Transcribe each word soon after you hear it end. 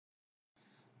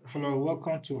Hello,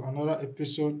 welcome to another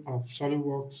episode of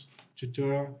SolidWorks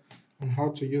tutorial on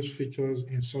how to use features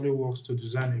in SolidWorks to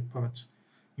design a part.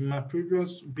 In my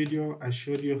previous video, I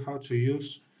showed you how to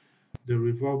use the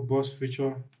revolve boss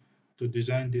feature to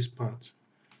design this part.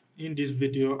 In this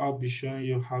video, I'll be showing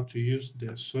you how to use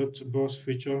the swept boss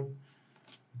feature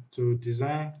to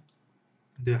design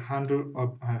the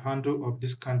handle of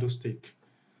this candlestick.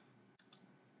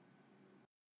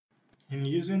 In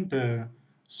using the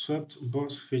swept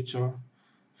boss feature,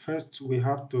 first we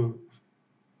have to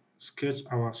sketch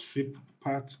our sweep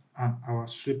part and our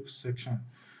sweep section.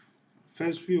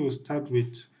 First, we will start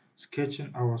with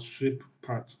sketching our sweep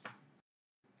part.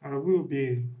 We will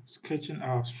be sketching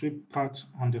our sweep part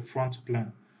on the front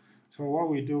plane. So what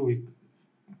we do,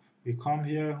 we come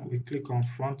here, we click on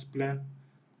front plane,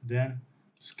 then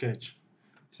sketch.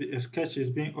 See, a sketch is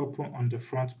being opened on the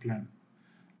front plane.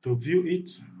 To view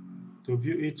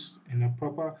it in a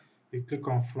proper, we click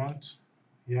on front.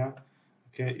 Yeah,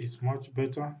 okay, it's much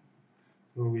better.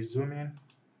 So we zoom in.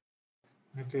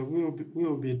 Okay, we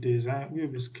will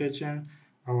be sketching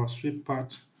our sweep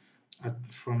part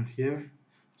from here.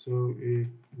 So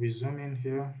we zoom in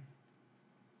here.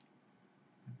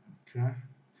 Okay,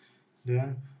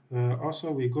 then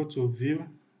also we go to view.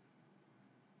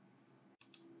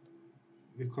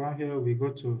 We come here, we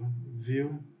go to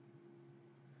view.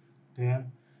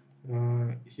 Then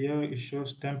here it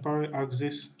shows temporary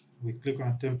axis. We click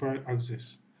on temporary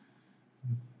axis.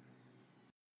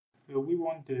 We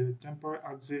want the temporary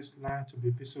axis line to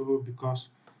be visible because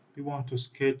we want to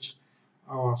sketch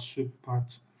our sweep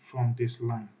part from this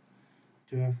line.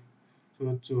 Okay,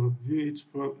 so to view it,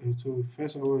 so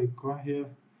first of all, we come here,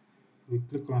 we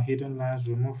click on hidden lines,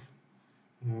 remove.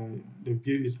 The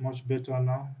view is much better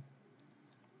now.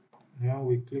 Then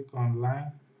we click on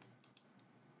line,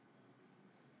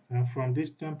 and from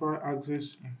this temporary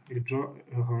axis, you draw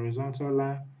a horizontal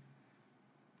line.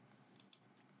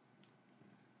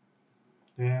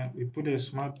 Then we put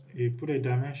a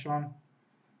dimension.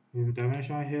 The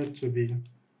dimension here to be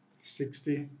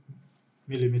 60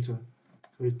 millimeter.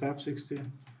 So we type 60,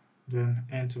 then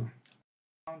enter.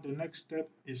 Now the next step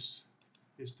is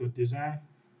to design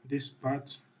this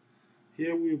part.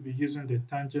 Here we will be using the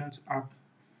tangent arc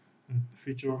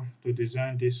feature to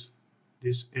design this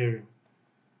area.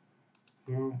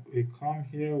 So we come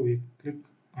here, we click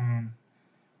on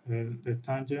the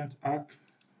tangent arc.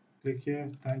 Click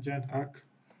here, tangent arc.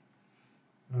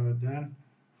 Then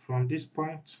from this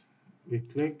point, we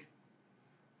click.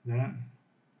 Then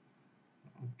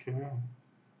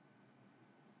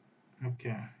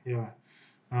okay, yeah.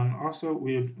 And also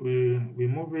we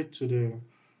move it to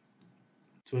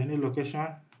any location.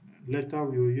 Later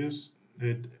we will use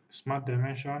the smart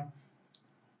dimension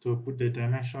to put the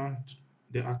dimension,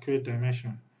 the accurate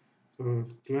dimension. So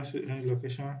place it any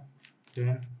location,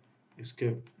 then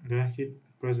escape, then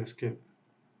press escape.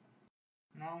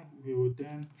 Now we will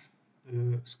then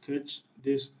sketch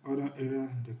this other area,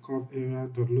 the curve area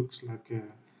that looks like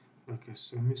a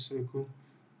semicircle.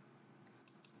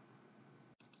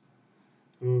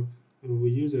 So we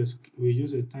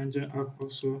use a tangent arc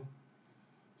also.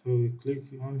 So we click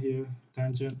on here,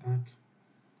 tangent arc.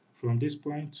 From this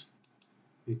point,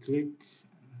 we click,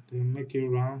 then make it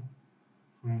round.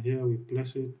 From here, we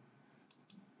place it.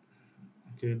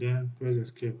 Okay, then press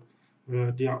escape.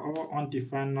 They are all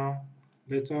undefined now.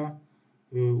 Later,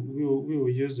 we will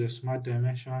use the smart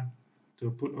dimension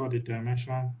to put all the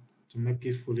dimension to make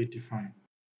it fully defined.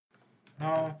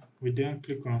 Now we then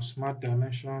click on smart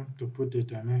dimension to put the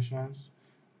dimensions.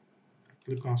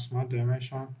 Click on smart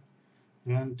dimension.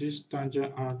 Then this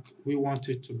tangent arc, we want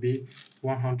it to be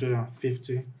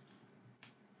 150.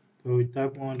 So we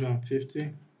type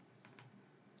 150.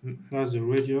 That's the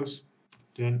radius.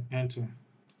 Then enter.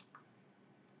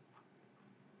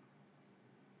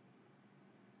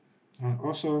 And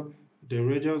also the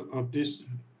radius of this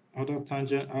other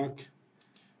tangent arc,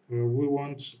 we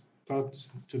want that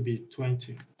to be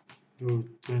 20. So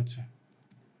 20.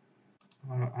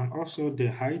 And also the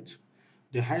height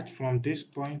from this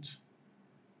point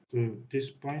to this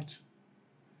point,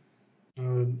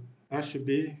 that should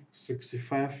be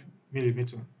 65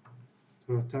 millimeter.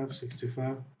 So I type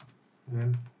 65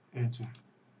 and enter.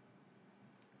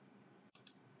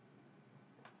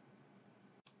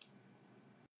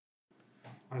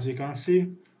 As you can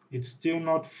see, it's still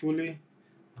not fully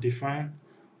defined.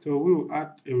 So we will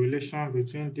add a relation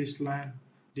between this line,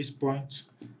 this point,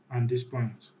 and this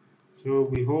point. So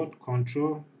we hold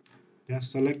Control, then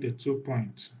select the 2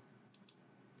 points.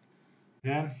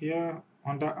 Then here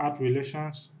under Add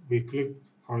Relations, we click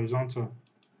Horizontal,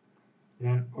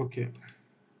 then OK.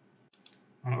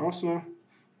 And also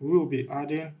we will be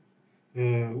adding,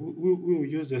 we will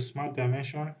use the smart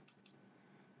dimension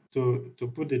to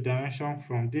put the dimension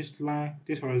from this line,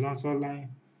 this horizontal line,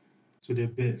 to the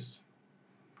base.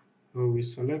 So we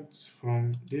select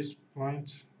from this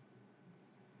point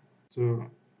to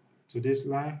this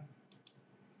line,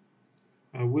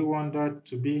 and we want that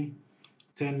to be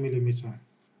 10 millimeter.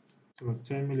 So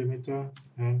 10 millimeter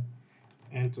and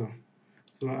enter.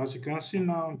 So as you can see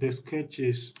now, the sketch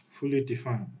is fully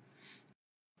defined.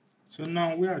 So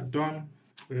now we are done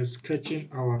sketching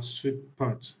our sweep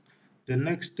part. The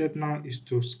next step now is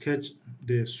to sketch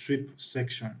the sweep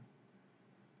section.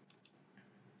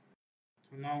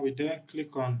 So now we then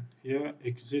click on here,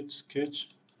 exit sketch,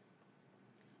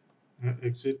 and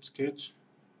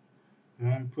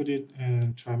put it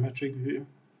in trimetric view.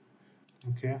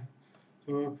 Okay.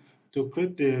 So to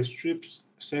create the strip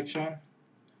section,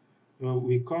 we'll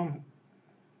be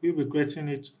creating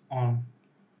it on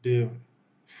the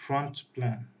front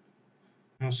plane.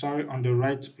 No, sorry, on the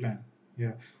right plane.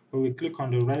 Yeah. So we click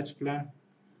on the right plane,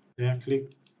 then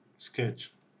click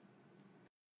sketch.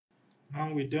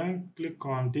 Now we then click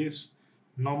on this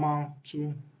normal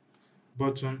tool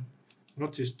button,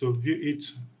 that is to view it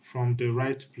from the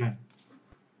right plane.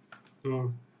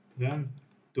 So then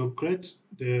to create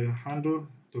the handle,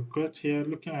 to create here,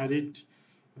 looking at it,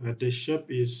 the shape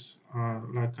is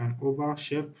like an oval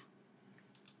shape.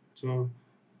 So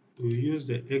we use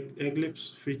the ellipse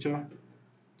feature.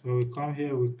 So we come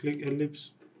here, we click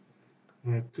ellipse,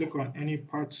 click on any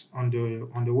parts on the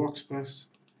workspace,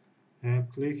 and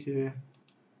click here.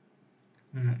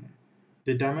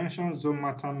 The dimensions don't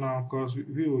matter now because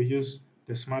we will use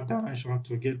the smart dimension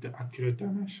to get the accurate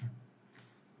dimension.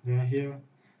 Then here,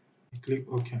 we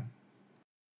click OK.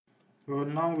 So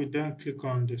now we then click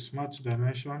on the smart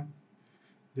dimension.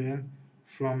 Then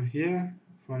from here,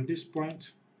 from this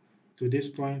point to this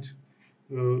point,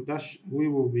 we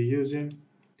will be using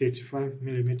 35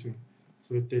 millimeter.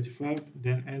 So 35,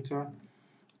 then enter.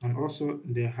 And also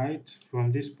the height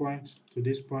from this point to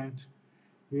this point,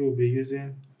 we will be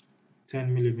using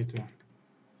 10 millimeter.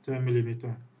 10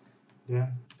 millimeter.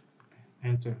 Then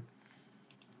enter.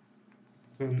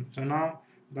 So now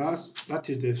that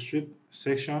is the strip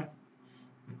section.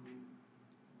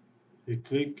 You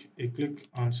click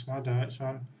on smart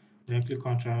dimension, then click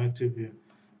on trimetric view.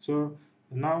 So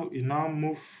now you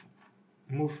move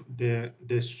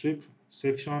the strip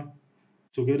section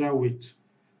together with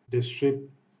the strip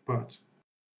part.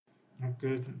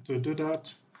 Okay, to do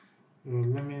that,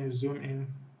 let me zoom in.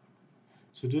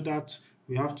 To do that,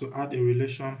 we have to add a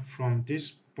relation from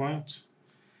this point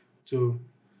to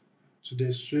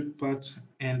the strip part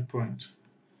endpoint.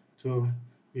 So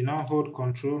we now hold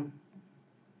Control.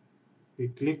 We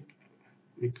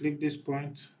click this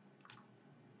point.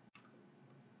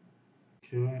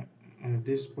 Okay,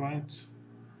 this point.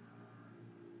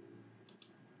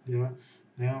 Yeah.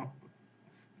 Now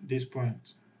this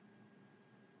point.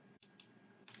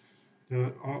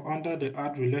 Under the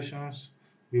add relations,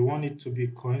 we want it to be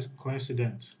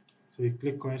coincident. So we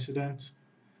click coincident,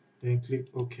 then click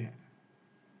OK.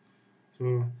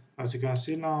 So as you can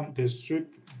see now, the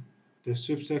strip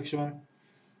section,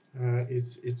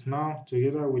 it's now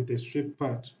together with the strip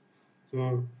part.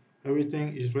 So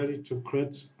everything is ready to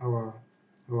create our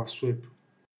sweep.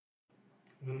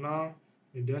 And now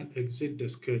we then exit the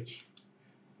sketch.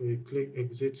 So we click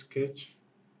exit sketch,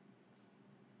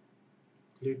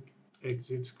 click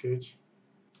exit sketch,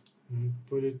 and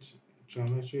put it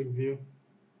geometric view.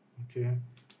 Okay.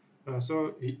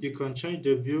 So you can change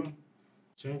the view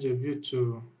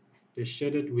to the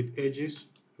shaded with edges.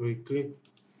 So we click,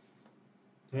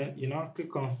 then you now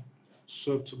click on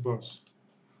swept boss.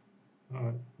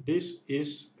 This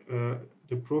is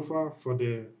the profile for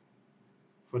the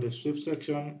strip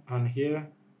section, and here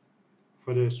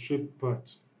for the strip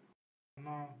part.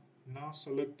 Now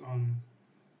select on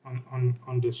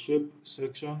the strip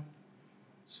section,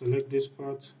 select this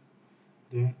part,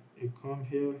 then you come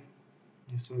here,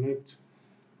 you select,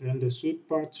 then the strip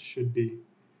part should be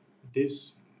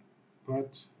this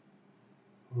part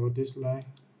or this line.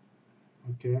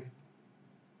 Okay.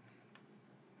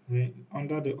 Then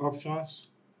under the options,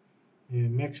 you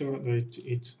make sure that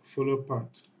it's follow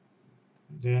path.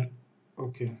 Then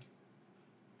okay.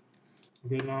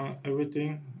 Okay, now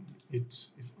everything it's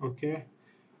okay.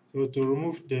 So to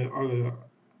remove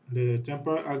the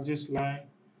temporal axis line,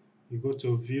 you go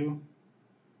to view,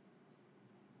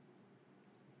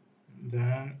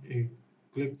 then you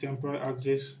click temporal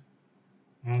axis,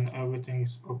 and everything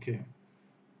is okay.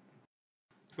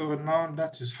 So now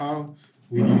that is how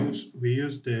we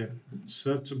use the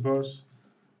swept bus.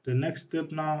 The next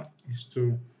step now is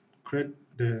to create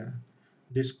the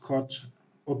this cut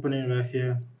opening right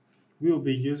here, we will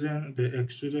be using the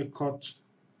extruded cut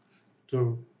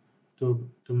to to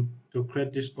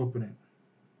create this opening.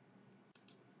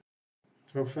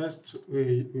 So first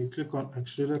we click on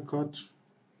extruded cut.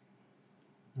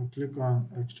 We click on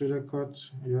extruded cut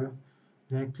here.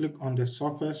 Then click on the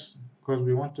surface because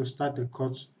we want to start the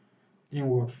cut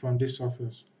inward from this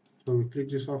surface. So we click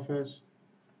the surface,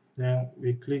 then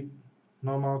we click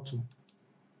normal tool.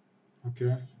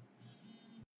 Okay.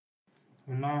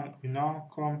 We now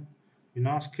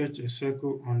sketch a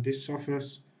circle on this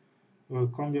surface. We'll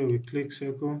come here, we click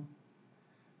circle.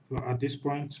 So at this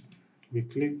point, we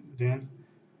click, then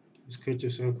we sketch a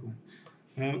circle.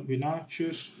 And we now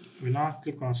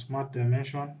click on Smart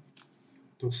Dimension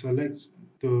to select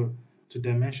to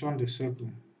dimension the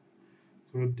circle.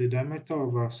 So the diameter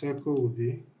of our circle will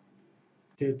be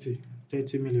 30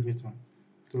 millimeter.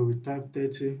 So we type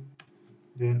 30,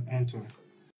 then enter.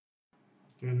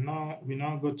 And now we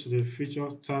go to the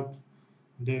Feature tab,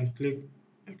 then click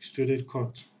Extruded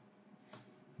Cut.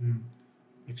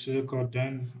 Extruded Cut,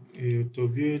 then to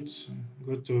view it,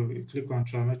 click on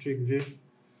Trimetric View.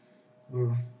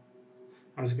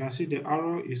 As you can see, the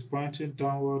arrow is pointing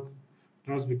downward.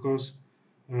 That's because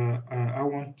I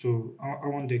want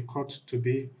the cut to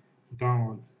be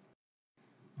downward.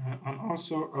 And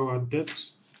also our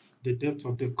depth, the depth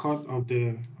of the cut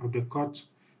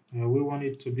we want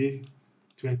it to be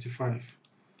 25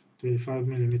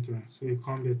 millimeters. So you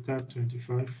come here, type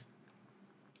 25.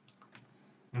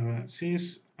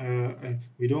 Since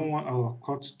we don't want our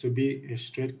cut to be a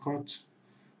straight cut,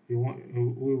 we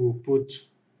will put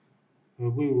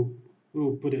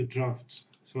a draft.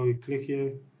 So we click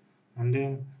here, and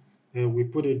then we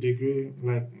put a degree,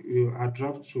 like our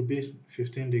draft should be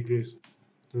 15 degrees.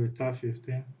 So we type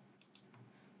 15.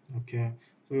 Okay.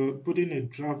 So putting a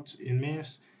draft, it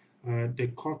means the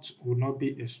cut will not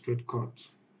be a straight cut.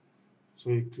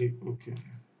 So you click OK.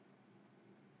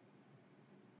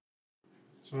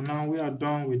 So now we are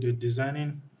done with the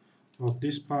designing of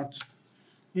this part.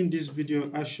 In this video,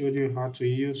 I showed you how to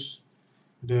use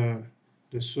the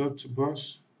swept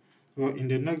boss. So in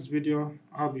the next video,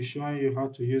 I'll be showing you how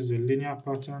to use the linear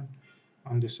pattern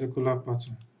and the circular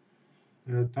pattern.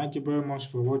 Thank you very much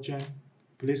for watching.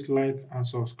 Please like and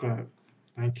subscribe.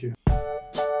 Thank you.